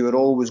way that you are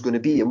always going to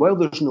be. And while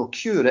there's no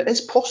cure, it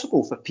is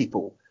possible for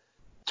people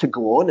to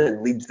go on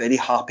and lead very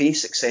happy,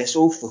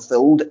 successful,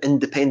 fulfilled,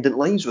 independent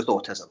lives with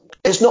autism.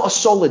 It's not a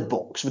solid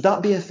box. Would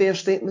that be a fair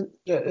statement?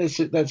 Yeah,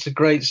 that's a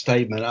great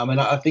statement. I mean,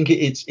 I think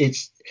it's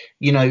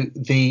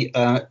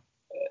the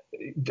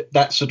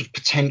that sort of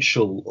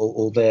potential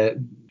or their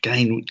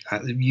again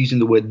using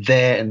the word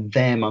there and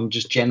them. I'm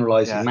just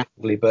generalizing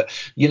massively, but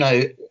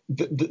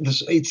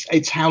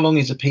it's how long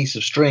is a piece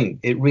of string?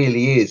 It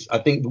really is. I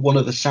think one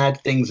of the sad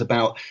things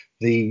about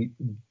the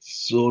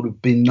sort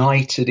of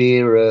benighted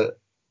era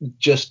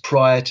just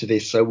prior to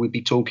this, so we'd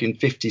be talking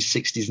 50s,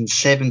 60s and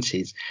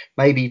 70s,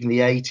 maybe even the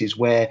 80s,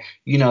 where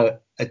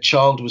a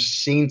child was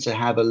seen to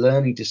have a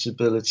learning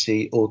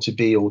disability or to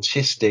be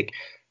autistic,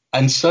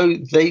 and so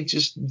they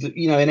just,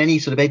 in any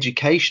sort of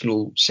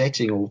educational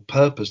setting or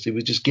purpose, they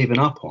were just given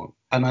up on.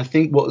 And I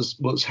think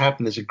what's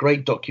happened, there's a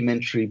great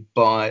documentary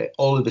by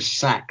Oliver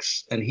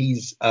Sacks, and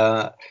his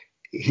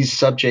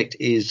subject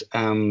is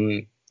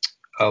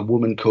a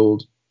woman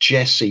called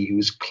Jessie, who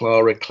was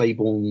Clara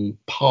Claiborne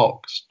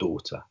Park's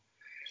daughter.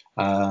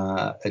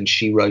 And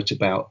she wrote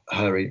about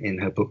her in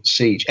her book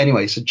Siege.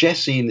 Anyway, so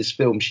Jessie in this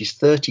film, she's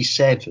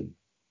 37,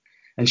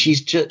 and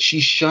she's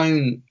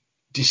shown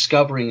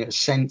discovering a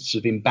sense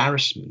of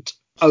embarrassment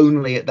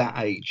only at that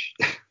age.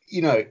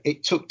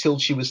 It took till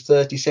she was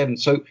 37.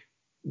 So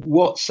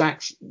what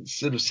Sachs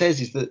sort of says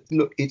is that,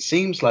 look, it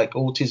seems like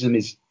autism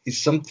is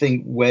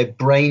something where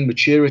brain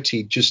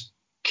maturity just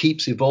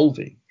keeps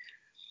evolving.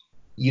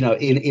 In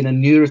a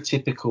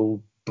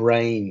neurotypical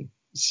brain,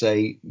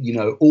 say,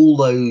 all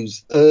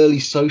those early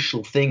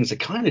social things are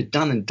kind of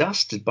done and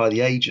dusted by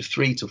the age of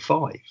 3 to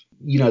 5.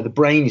 The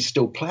brain is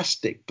still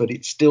plastic, but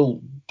it's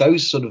still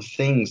those sort of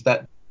things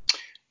that,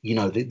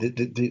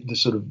 the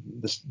sort of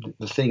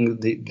the thing,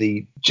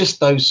 the just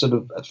those sort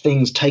of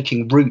things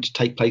taking root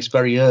take place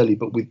very early.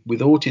 But with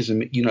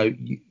autism,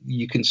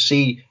 you can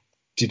see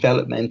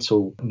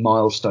developmental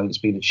milestones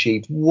being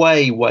achieved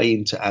way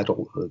into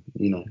adulthood.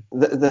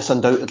 This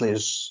undoubtedly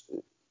is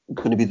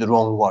going to be the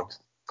wrong word.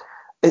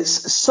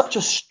 It's such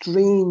a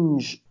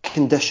strange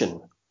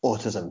condition,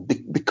 autism,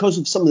 because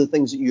of some of the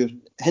things that you're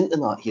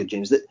hinting at here,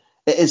 James, that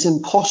it is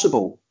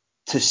impossible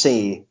to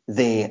say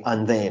they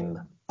and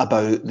them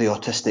about the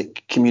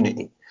autistic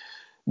community,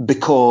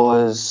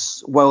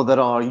 because while there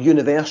are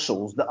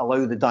universals that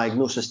allow the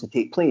diagnosis to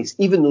take place,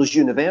 even those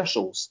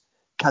universals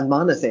can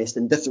manifest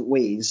in different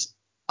ways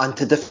and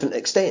to different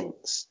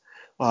extents.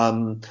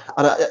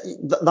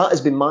 That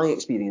has been my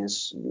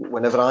experience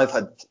whenever I've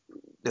had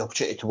the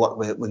opportunity to work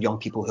with young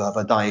people who have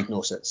a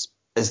diagnosis,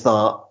 is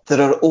that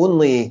there are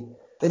only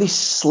very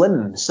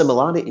slim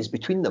similarities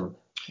between them,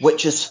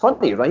 which is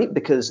funny, right?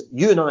 Because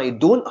you and I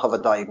don't have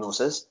a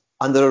diagnosis,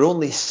 and there are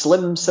only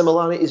slim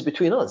similarities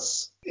between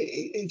us.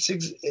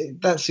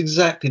 That's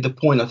exactly the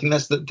point. I think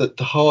that's the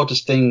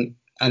hardest thing,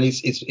 and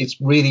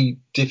it's really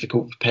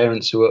difficult for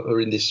parents who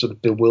are in this sort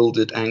of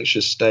bewildered,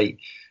 anxious state.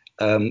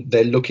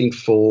 They're looking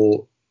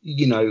for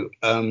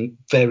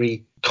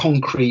very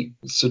concrete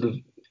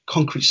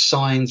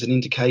signs and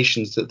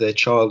indications that their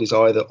child is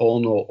either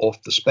on or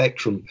off the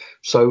spectrum.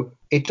 So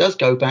it does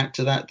go back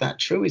to that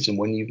truism: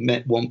 when you've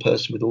met one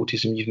person with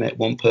autism, you've met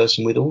one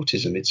person with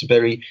autism. It's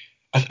very.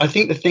 I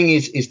think the thing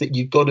is that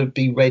you've got to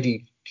be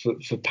ready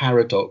for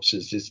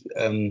paradoxes.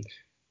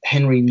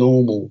 Henry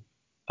Normal,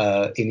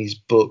 in his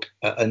book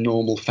A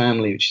Normal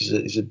Family, which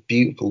is a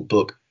beautiful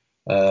book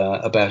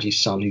about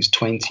his son who's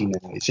 20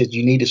 now. It says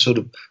you need a sort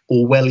of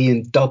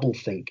Orwellian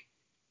doublethink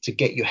to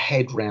get your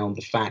head round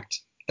the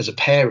fact, as a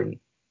parent,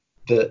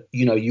 that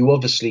you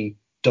obviously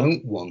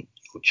don't want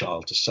your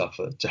child to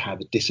suffer, to have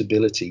a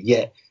disability,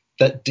 yet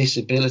that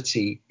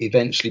disability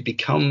eventually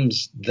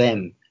becomes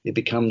them. It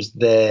becomes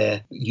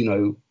their,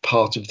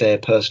 part of their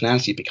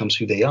personality. It becomes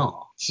who they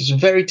are. So it's a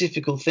very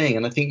difficult thing,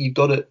 and I think you've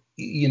got to,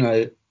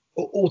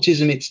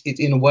 autism. It's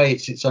in a way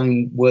it's its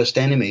own worst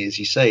enemy, as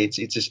you say. It's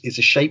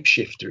a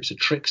shapeshifter. It's a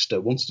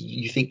trickster. Once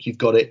you think you've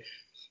got it,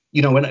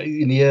 when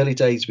in the early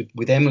days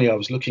with Emily, I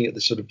was looking at the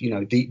sort of,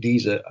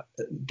 these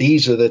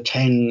are the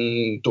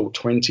 10 or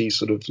 20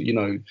 sort of,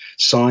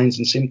 signs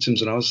and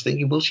symptoms. And I was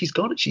thinking, well, she's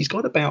got it. She's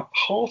got about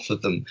half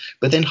of them,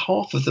 but then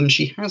half of them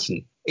she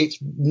hasn't. It's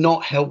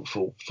not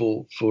helpful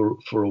for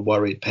a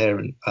worried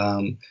parent.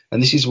 And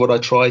this is what I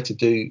try to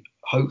do,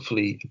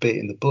 hopefully a bit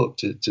in the book,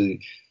 to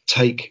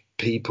take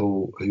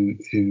people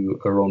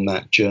who are on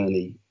that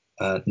journey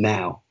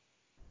now,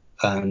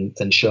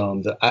 and show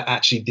them that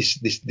actually this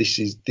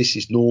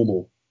is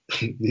normal.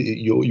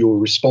 Your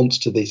response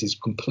to this is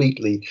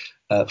completely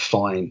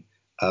fine.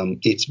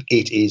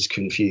 It is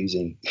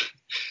confusing,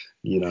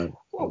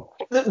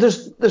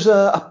 There's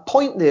a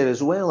point there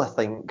as well, I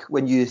think,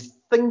 when you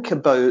think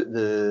about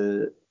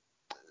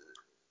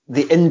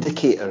the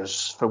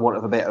indicators, for want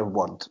of a better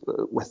word,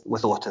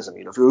 with autism.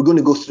 If we were going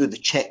to go through the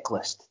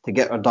checklist to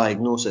get her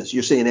diagnosis,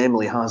 you're saying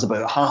Emily has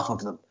about half of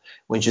them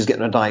when she's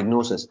getting her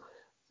diagnosis.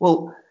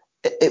 Well,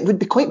 it would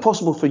be quite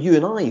possible for you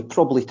and I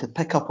probably to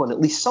pick up on at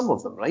least some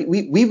of them, right?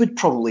 We would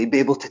probably be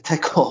able to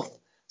tick off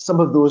some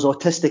of those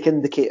autistic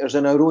indicators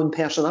in our own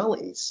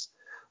personalities.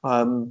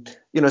 So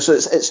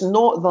it's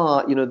not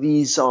that,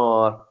 these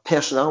are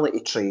personality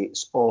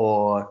traits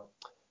or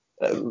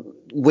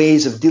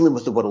ways of dealing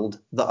with the world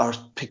that are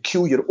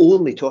peculiar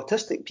only to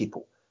autistic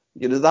people.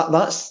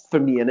 That's for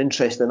me an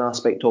interesting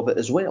aspect of it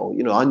as well.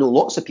 I know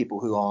lots of people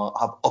who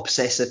have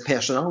obsessive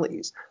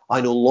personalities.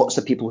 I know lots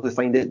of people who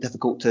find it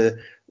difficult to,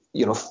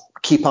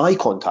 keep eye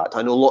contact.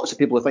 I know lots of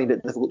people who find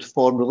it difficult to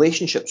form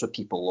relationships with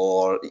people,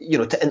 or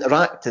to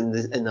interact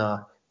in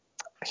a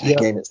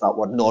again, it's that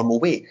word, normal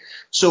way.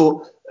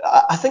 So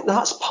I think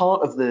that's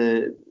part of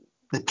the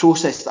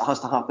process that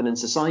has to happen in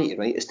society,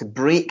 right, is to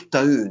break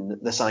down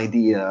this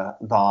idea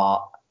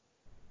that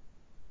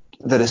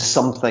there is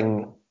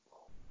something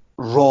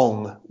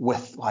wrong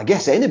with, I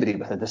guess, anybody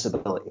with a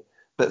disability,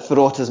 but for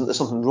autism there's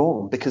something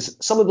wrong, because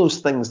some of those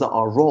things that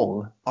are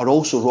wrong are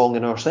also wrong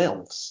in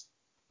ourselves.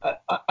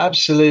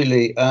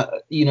 Absolutely.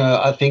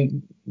 I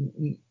think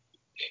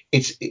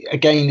it's,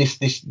 again,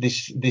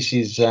 this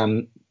is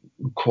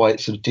quite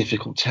sort of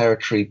difficult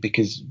territory,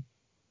 because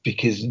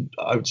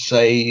I would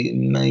say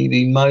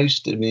maybe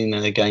most, and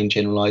again,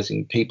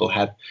 generalizing, people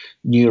have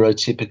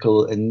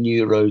neurotypical and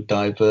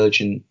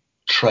neurodivergent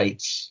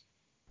traits,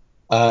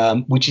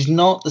 which is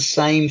not the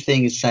same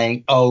thing as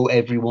saying, oh,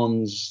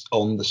 everyone's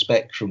on the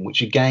spectrum,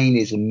 which again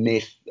is a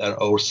myth,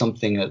 or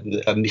something,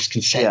 a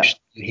misconception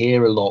you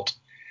hear a lot,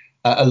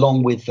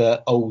 along with,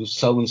 oh,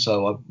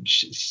 so-and-so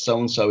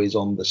is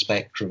on the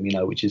spectrum,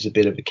 which is a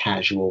bit of a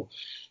casual,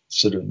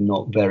 sort of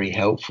not very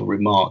helpful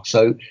remark.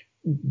 So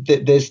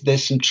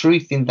there's some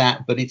truth in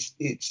that, but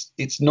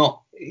it's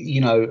not,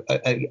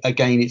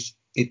 again,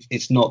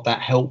 it's not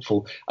that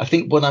helpful. I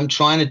think what I'm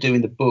trying to do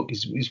in the book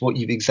is what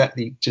you've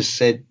exactly just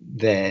said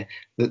there,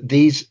 that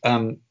these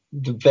the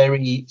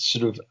very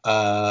sort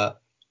of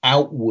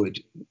outward,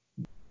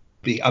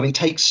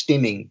 take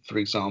stimming, for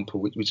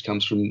example, which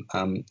comes from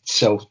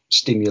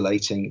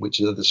self-stimulating, which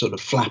are the sort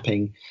of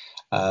flapping,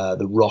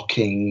 the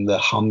rocking, the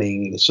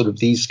humming, the sort of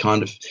these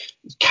kind of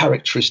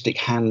characteristic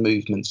hand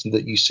movements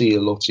that you see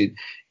a lot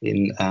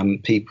in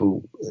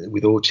people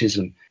with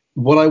autism.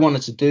 What I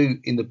wanted to do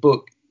in the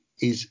book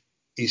is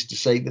to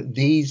say that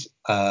these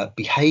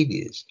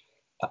behaviours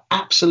are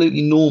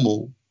absolutely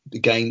normal.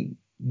 Again,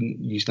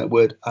 using that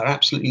word, are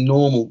absolutely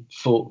normal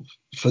for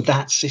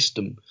that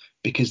system,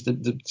 because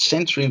the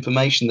sensory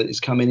information that is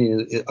coming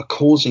in are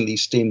causing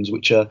these stims,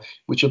 which are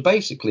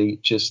basically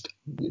just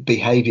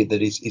behavior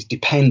that is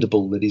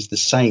dependable, that is the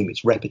same.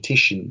 It's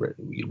repetition,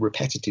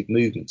 repetitive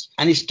movements,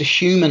 and it's to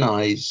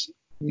humanize.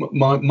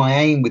 My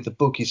aim with the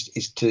book is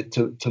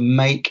to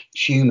make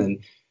human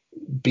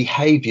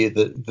behavior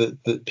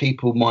that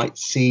people might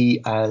see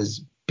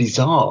as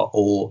bizarre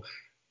or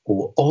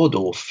odd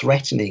or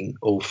threatening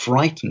or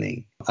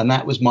frightening. And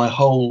that was my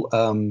whole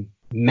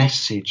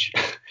message.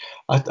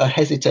 I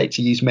hesitate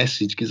to use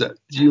message, because do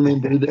you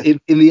remember in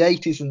the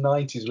 80s and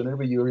 90s,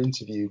 whenever you were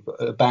interviewed,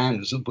 a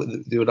band,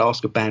 they would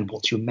ask a band,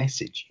 what's your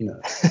message?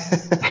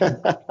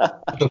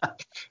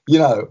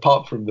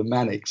 Apart from the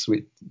Manics,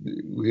 we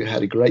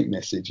had a great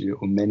message,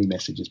 or many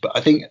messages. But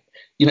I think,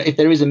 if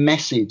there is a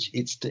message,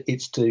 it's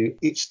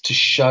to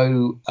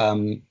show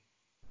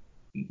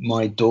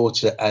my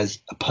daughter as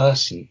a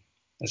person.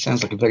 It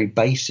sounds like a very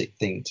basic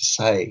thing to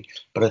say,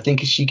 but I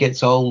think as she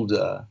gets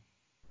older,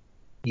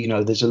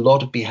 there's a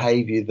lot of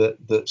behavior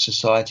that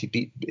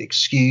society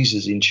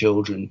excuses in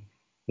children,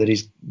 that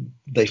is,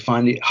 they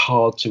find it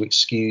hard to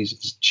excuse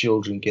as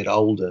children get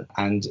older.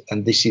 And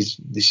this is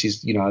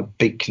a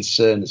big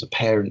concern as a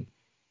parent,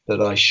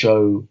 that I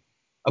show.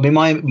 I mean,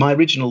 my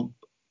original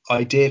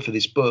idea for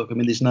this book,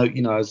 there's no,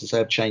 as I say,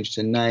 I've changed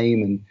her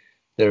name and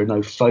there are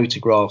no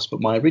photographs, but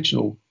my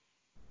original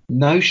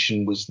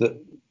notion was that,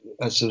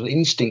 a sort of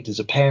instinct as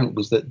a parent,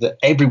 was that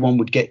everyone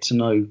would get to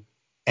know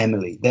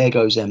Emily. There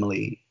goes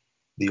Emily,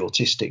 the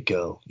autistic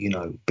girl,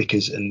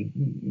 because,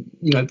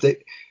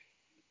 that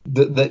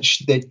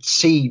they'd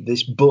see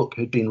this book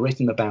had been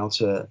written about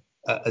her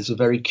as a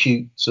very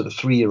cute sort of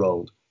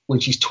 3-year-old. When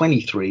she's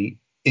 23,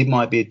 it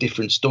might be a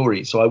different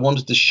story. So I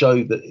wanted to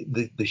show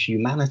that the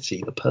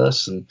humanity, the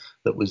person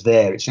that was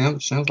there. It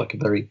sounds like a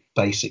very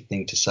basic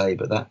thing to say,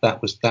 but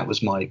that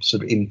was my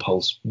sort of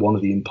impulse, one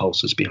of the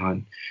impulses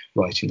behind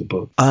writing the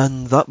book.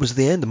 And that was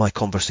the end of my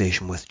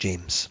conversation with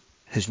James.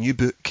 His new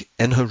book,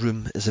 In Her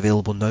Room, is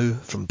available now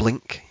from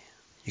Blink.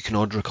 You can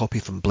order a copy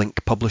from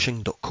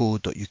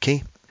blinkpublishing.co.uk.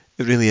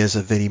 It really is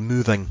a very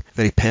moving,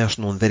 very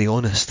personal and very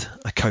honest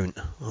account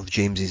of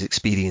James's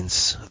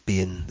experience of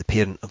being the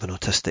parent of an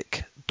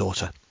autistic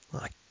daughter.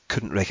 I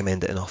couldn't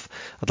recommend it enough.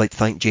 I'd like to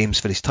thank James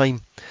for his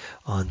time,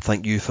 and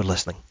thank you for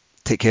listening.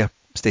 Take care,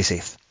 stay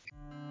safe.